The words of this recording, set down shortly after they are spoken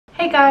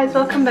Hey guys,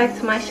 welcome back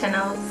to my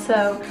channel.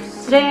 So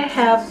today I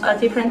have a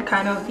different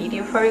kind of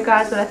video for you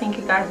guys, but I think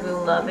you guys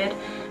will love it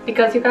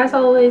because you guys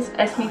always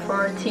ask me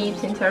for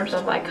tips in terms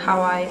of like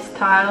how I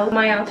style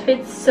my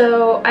outfits.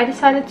 So I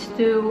decided to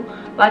do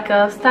like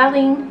a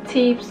styling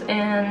tips,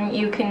 and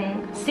you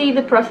can see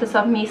the process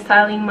of me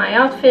styling my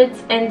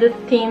outfits and the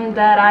theme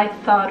that I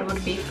thought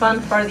would be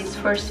fun for this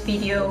first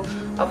video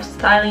of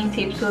styling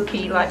tips will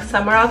be like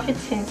summer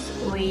outfits, since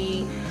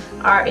we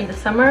are in the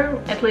summer,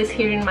 at least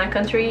here in my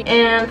country.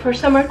 And for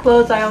summer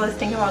clothes I always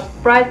think about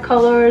bright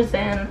colors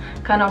and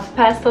kind of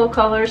pastel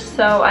colors,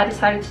 so I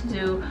decided to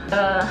do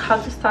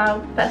how to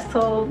style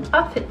pastel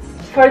outfits.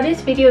 For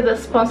this video the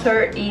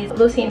sponsor is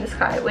Lucy in the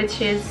Sky, which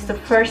is the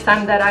first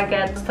time that I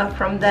get stuff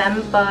from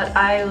them, but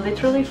I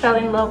literally fell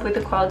in love with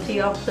the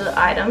quality of the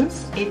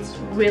items. It's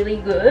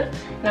really good,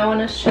 and I want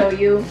to show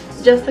you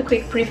just a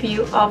quick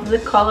preview of the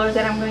color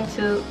that I'm going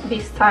to be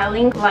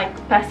styling, like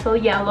pastel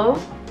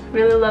yellow.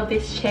 Really love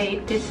this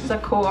shade. This is a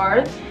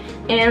cord,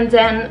 and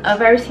then a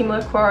very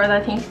similar cord, I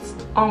think it's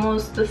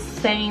almost the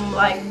same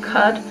like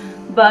cut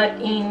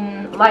but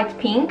in light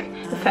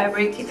pink. The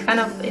fabric,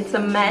 it's a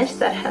mesh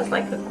that has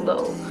like a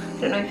glow.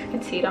 I don't know if you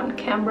can see it on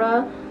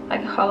camera,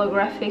 like a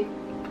holographic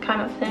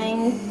kind of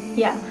thing.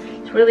 Yeah,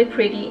 it's really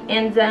pretty.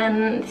 And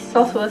then this is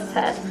also a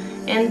set,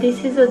 and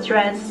this is a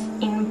dress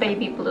in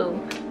baby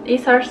blue.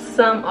 These are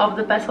some of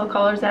the pastel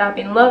colors that I've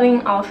been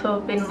loving.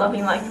 Also been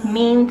loving like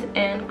mint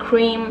and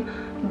cream,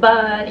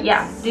 but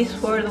yeah, these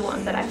were the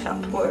ones that I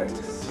felt were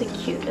the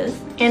cutest.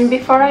 And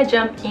before I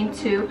jump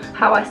into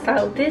how I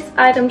styled these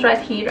items right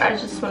here, I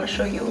just want to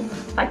show you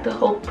like the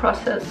whole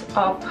process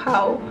of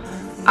how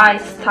I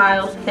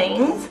style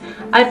things.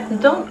 I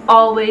don't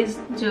always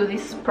do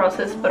this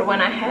process, but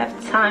when I have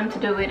time to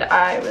do it,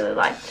 I really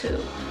like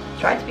to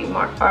try to be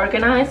more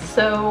organized.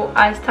 So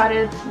I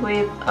started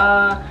with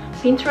a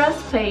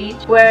Pinterest page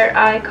where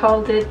I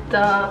called it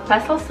the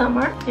Pastel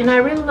Summer, and I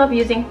really love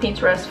using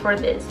Pinterest for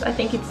this. I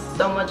think it's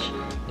so much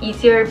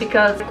easier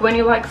because when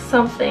you like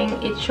something,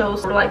 it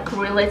shows like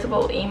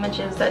relatable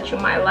images that you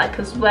might like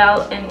as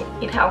well, and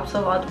it helps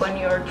a lot when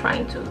you're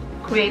trying to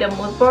create a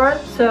mood board.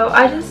 So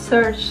I just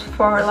searched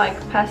for like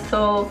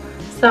pastel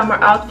summer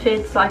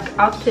outfits, like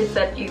outfits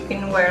that you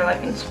can wear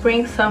like in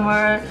spring,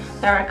 summer,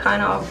 that are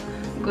kind of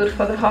good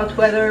for the hot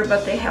weather,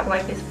 but they have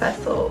like this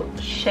pastel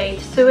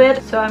shades to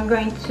it. So I'm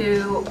going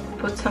to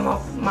put some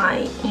of my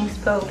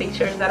inspo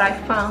pictures that I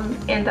found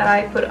and that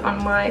I put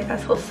on my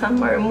pastel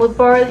summer mood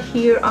board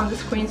here on the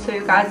screen, so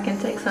you guys can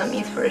take some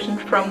inspiration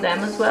from them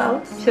as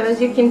well. So as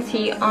you can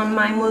see on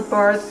my mood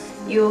board,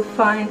 you'll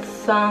find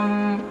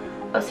some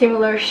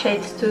similar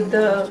shades to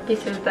the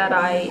pieces that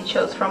I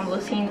chose from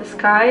Lucy in the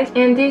Sky,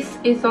 and this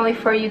is only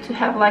for you to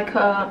have like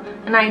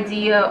an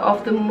idea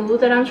of the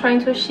mood that I'm trying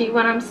to achieve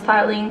when I'm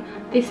styling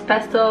these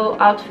pastel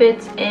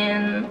outfits,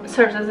 and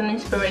serves as an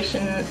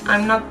inspiration.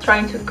 I'm not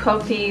trying to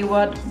copy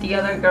what the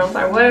other girls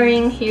are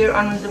wearing here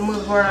on the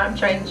mood board. I'm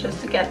trying just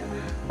to get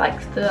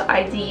like the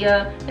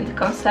idea and the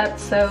concept,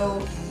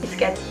 so it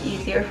gets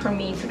easier for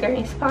me to get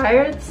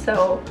inspired.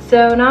 So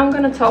now I'm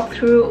gonna talk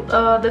through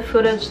the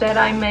footage that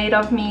I made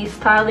of me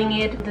styling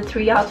the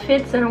three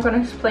outfits, and I'm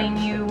gonna explain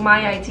you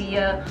my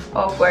idea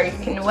of where you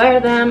can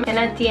wear them, and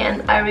at the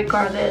end I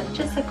recorded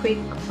just a quick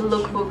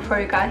lookbook for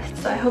you guys,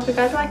 so I hope you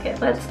guys like it.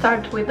 Let's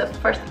start with the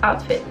first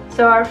outfit.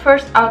 So our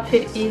first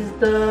outfit is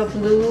the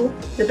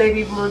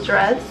baby blue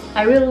dress.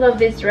 I really love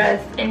this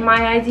dress, and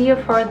my idea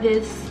for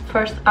this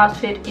first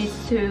outfit is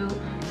to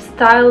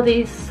style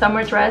this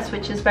summer dress,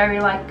 which is very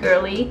like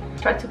girly.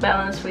 Try to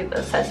balance with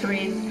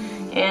accessories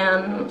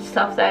and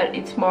stuff that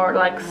it's more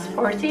like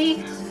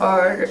sporty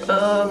or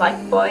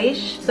like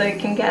boyish, so you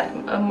can get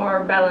a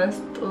more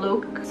balanced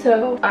look.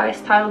 So I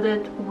styled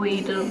it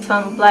with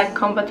some black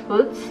combat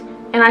boots,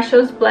 and I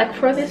chose black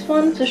for this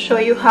one to show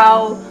you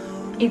how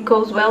it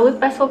goes well with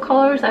pastel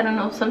colors. I don't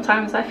know,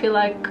 sometimes I feel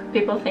like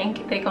people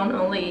think they can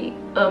only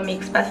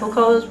mix pastel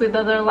colors with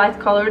other light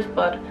colors,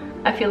 but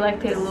I feel like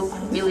they look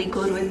really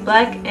good with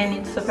black, and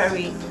it's a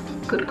very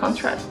good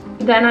contrast.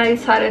 Then I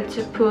decided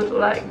to put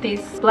like this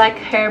black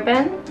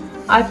hairband.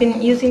 I've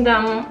been using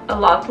them a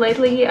lot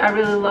lately. I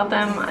really love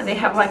them. They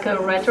have like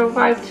a retro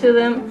vibe to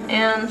them,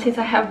 and since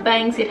I have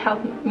bangs, it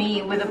helped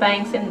me with the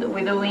bangs, and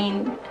with the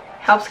wind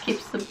helps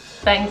keeps the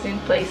bangs in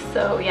place.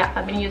 So yeah,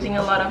 I've been using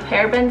a lot of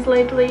hairbands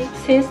lately.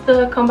 Since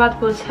the combat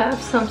boots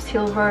have some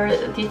silver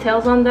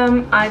details on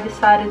them, I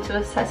decided to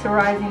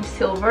accessorize in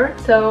silver.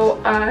 So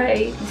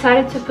I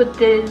decided to put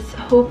these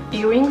hoop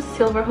earrings,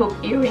 silver hoop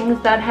earrings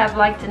that have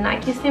like the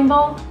Nike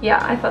symbol. Yeah,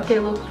 I thought they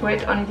looked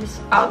great on this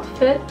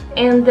outfit.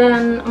 And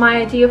then my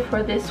idea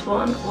for this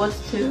one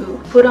was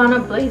to put on a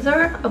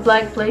blazer, a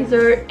black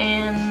blazer,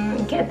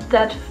 and get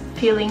that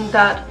feeling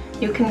that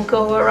you can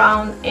go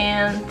around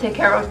and take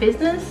care of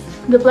business.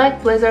 The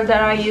black blazer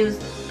that I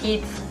used,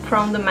 it's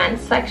from the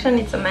men's section.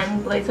 It's a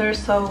men's blazer,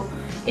 so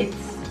it's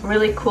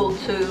really cool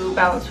to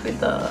balance with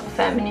the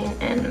feminine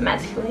and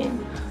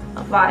masculine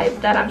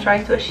vibe that I'm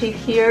trying to achieve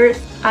here.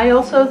 I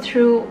also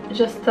threw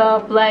just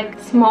a black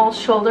small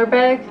shoulder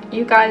bag.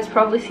 You guys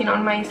probably seen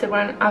on my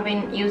Instagram, I've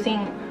been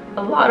using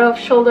a lot of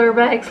shoulder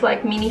bags,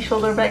 like mini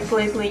shoulder bags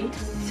lately.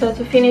 So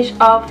to finish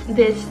off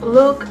this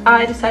look,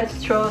 I decided to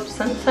throw up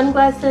some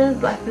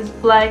sunglasses, like this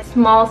black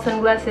small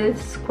sunglasses,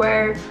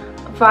 square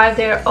vibe.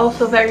 They're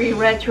also very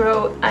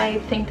retro. I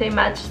think they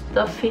match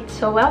the fit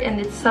so well, and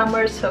it's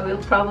summer, so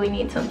we'll probably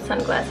need some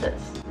sunglasses.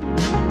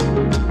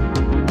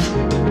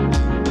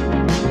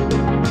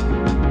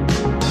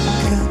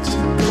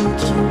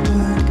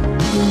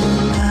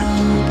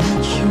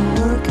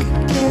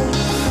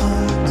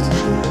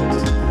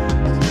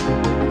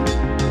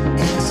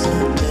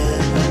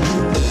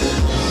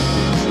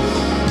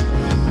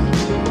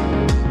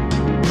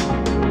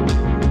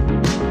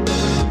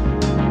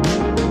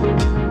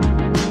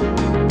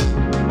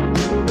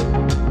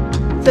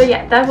 So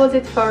yeah, that was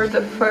it for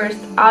the first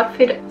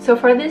outfit. So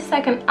for this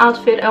second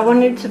outfit, I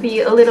wanted to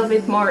be a little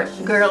bit more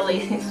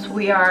girly, since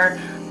we are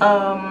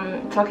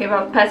talking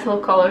about pastel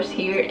colors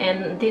here,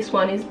 and this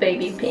one is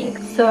baby pink.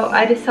 So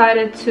I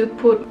decided to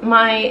put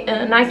my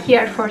Nike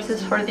Air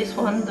Forces for this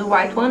one. The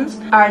white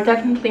ones are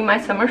definitely my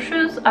summer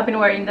shoes. I've been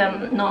wearing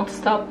them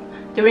non-stop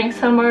during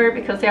summer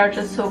because they are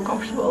just so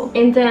comfortable.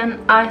 And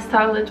then I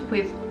styled it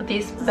with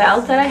this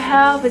belt that I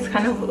have. It's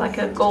kind of like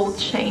a gold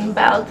chain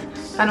belt,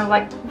 kind of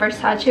like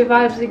Versace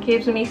vibes it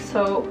gives me.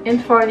 So,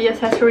 and for the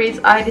accessories,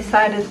 I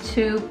decided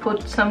to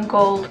put some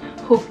gold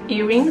hoop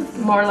earrings,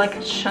 more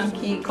like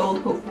chunky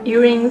gold hoop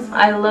earrings.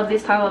 I love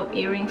this style of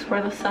earrings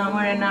for the summer,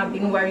 and I've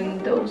been wearing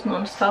those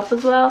non-stop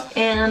as well,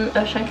 and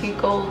a chunky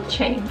gold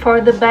chain.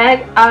 For the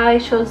bag, I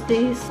chose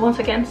this, once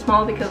again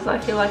small, because I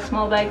feel like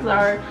small bags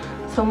are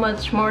so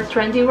much more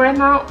trendy right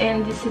now,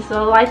 and this is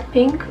a light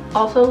pink,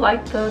 also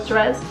like the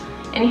dress,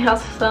 and it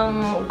has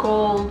some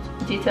gold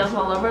details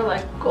all over,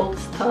 like gold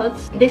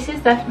studs. This is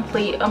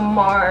definitely a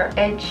more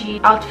edgy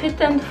outfit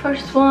than the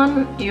first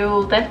one.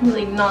 You're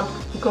definitely not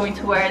going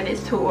to wear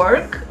this to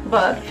work,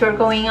 but if you're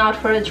going out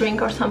for a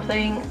drink or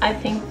something, I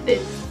think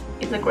this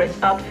is a great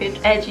outfit,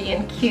 edgy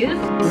and cute.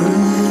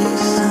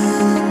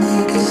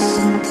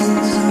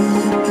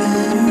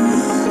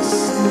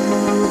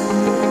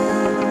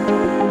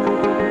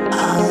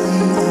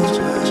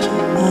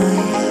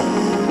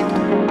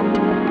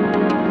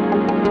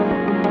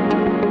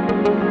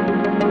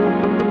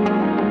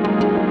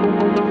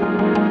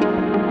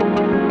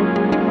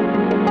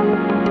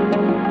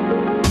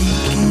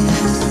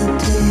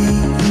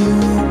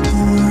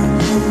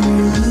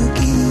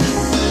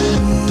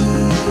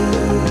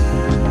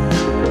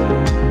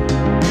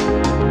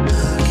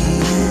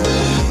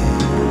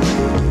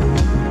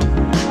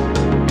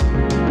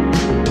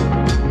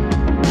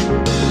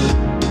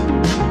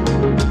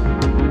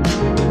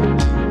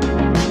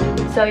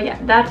 So yeah,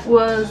 that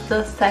was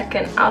the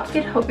second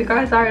outfit. Hope you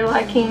guys are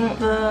liking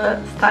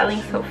the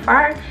styling so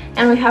far.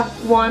 And we have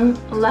one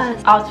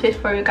last outfit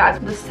for you guys.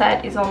 The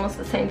set is almost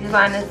the same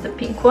design as the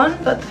pink one,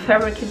 but the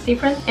fabric is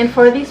different. And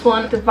for this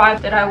one, the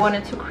vibe that I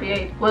wanted to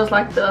create was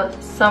like the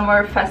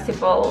summer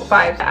festival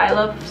vibes. I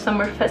love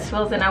summer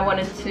festivals, and I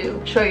wanted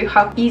to show you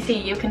how easy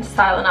you can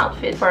style an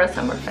outfit for a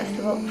summer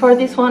festival. For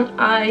this one,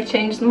 I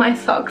changed my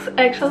socks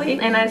actually,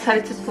 and I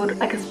decided to put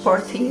like a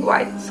sporty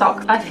white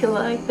sock. I feel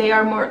like they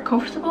are more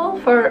comfortable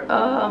for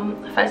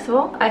a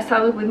festival. I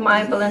started with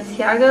my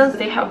Balenciagas.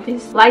 They have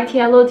these light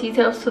yellow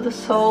details to the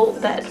sole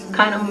that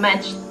kind of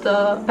match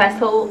the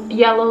pastel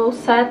yellow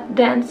set.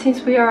 Then,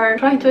 since we are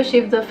trying to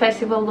achieve the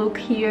festival look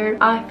here,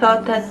 I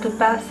thought that the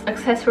best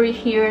accessory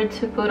here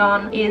to put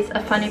on is a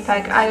fanny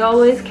pack. I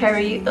always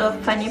carry a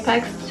fanny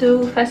pack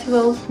to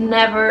festivals,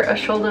 never a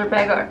shoulder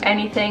bag or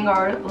anything,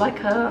 or like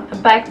a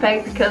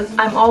backpack, because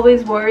I'm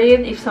always worried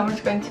if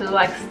someone's going to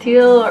like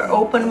steal or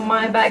open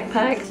my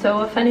backpack.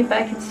 So a fanny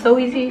pack, it's so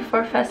easy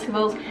for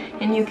festivals,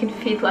 and you can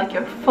fit like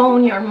your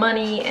phone, your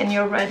money, and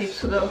you're ready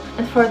to go.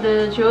 And for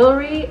the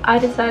jewelry, I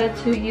decided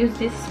to use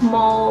these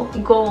small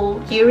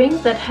gold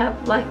earrings that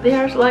have like, they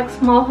are like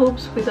small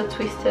hoops with a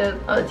twisted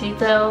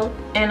detail,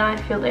 and I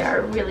feel they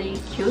are really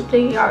cute.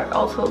 They are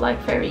also like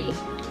very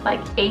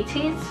like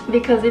 80s.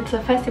 Because it's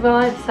a festival,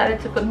 I decided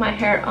to put my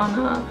hair on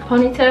a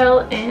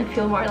ponytail and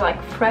feel more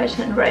like fresh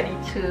and ready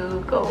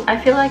to go. I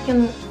feel like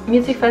in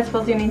music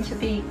festivals you need to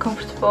be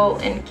comfortable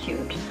and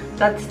cute.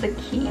 That's the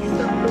key.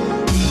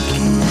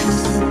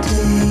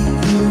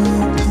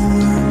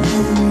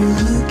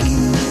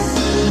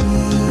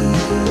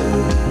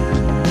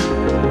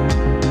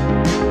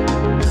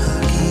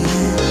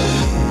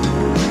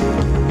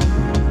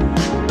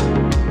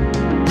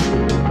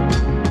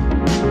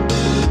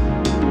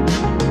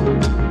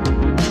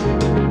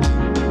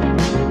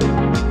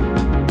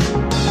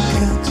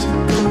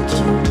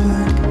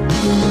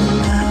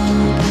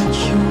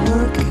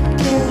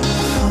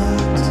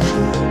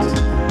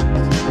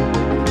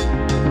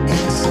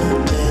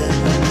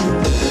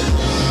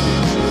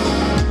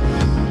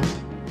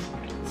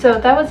 So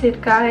that was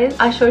it, guys.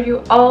 I showed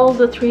you all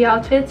the 3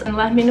 outfits, and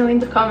let me know in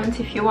the comments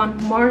if you want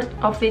more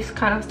of this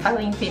kind of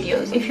styling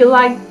videos. If you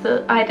like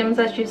the items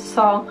that you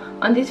saw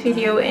on this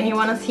video and you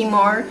want to see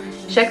more,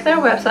 check their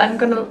website. I'm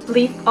gonna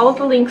leave all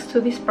the links to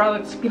these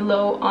products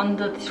below on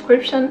the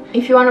description.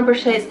 If you want to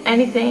purchase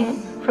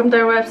anything from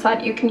their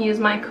website, you can use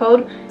my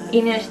code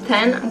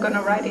Ines10. I'm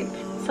gonna write it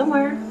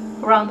somewhere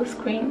around the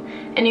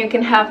screen, and you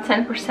can have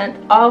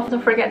 10% off.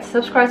 Don't forget to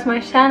subscribe to my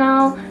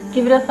channel,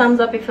 give it a thumbs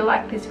up if you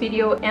like this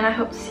video, and I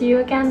hope to see you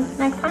again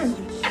next time.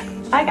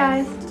 Bye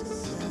guys!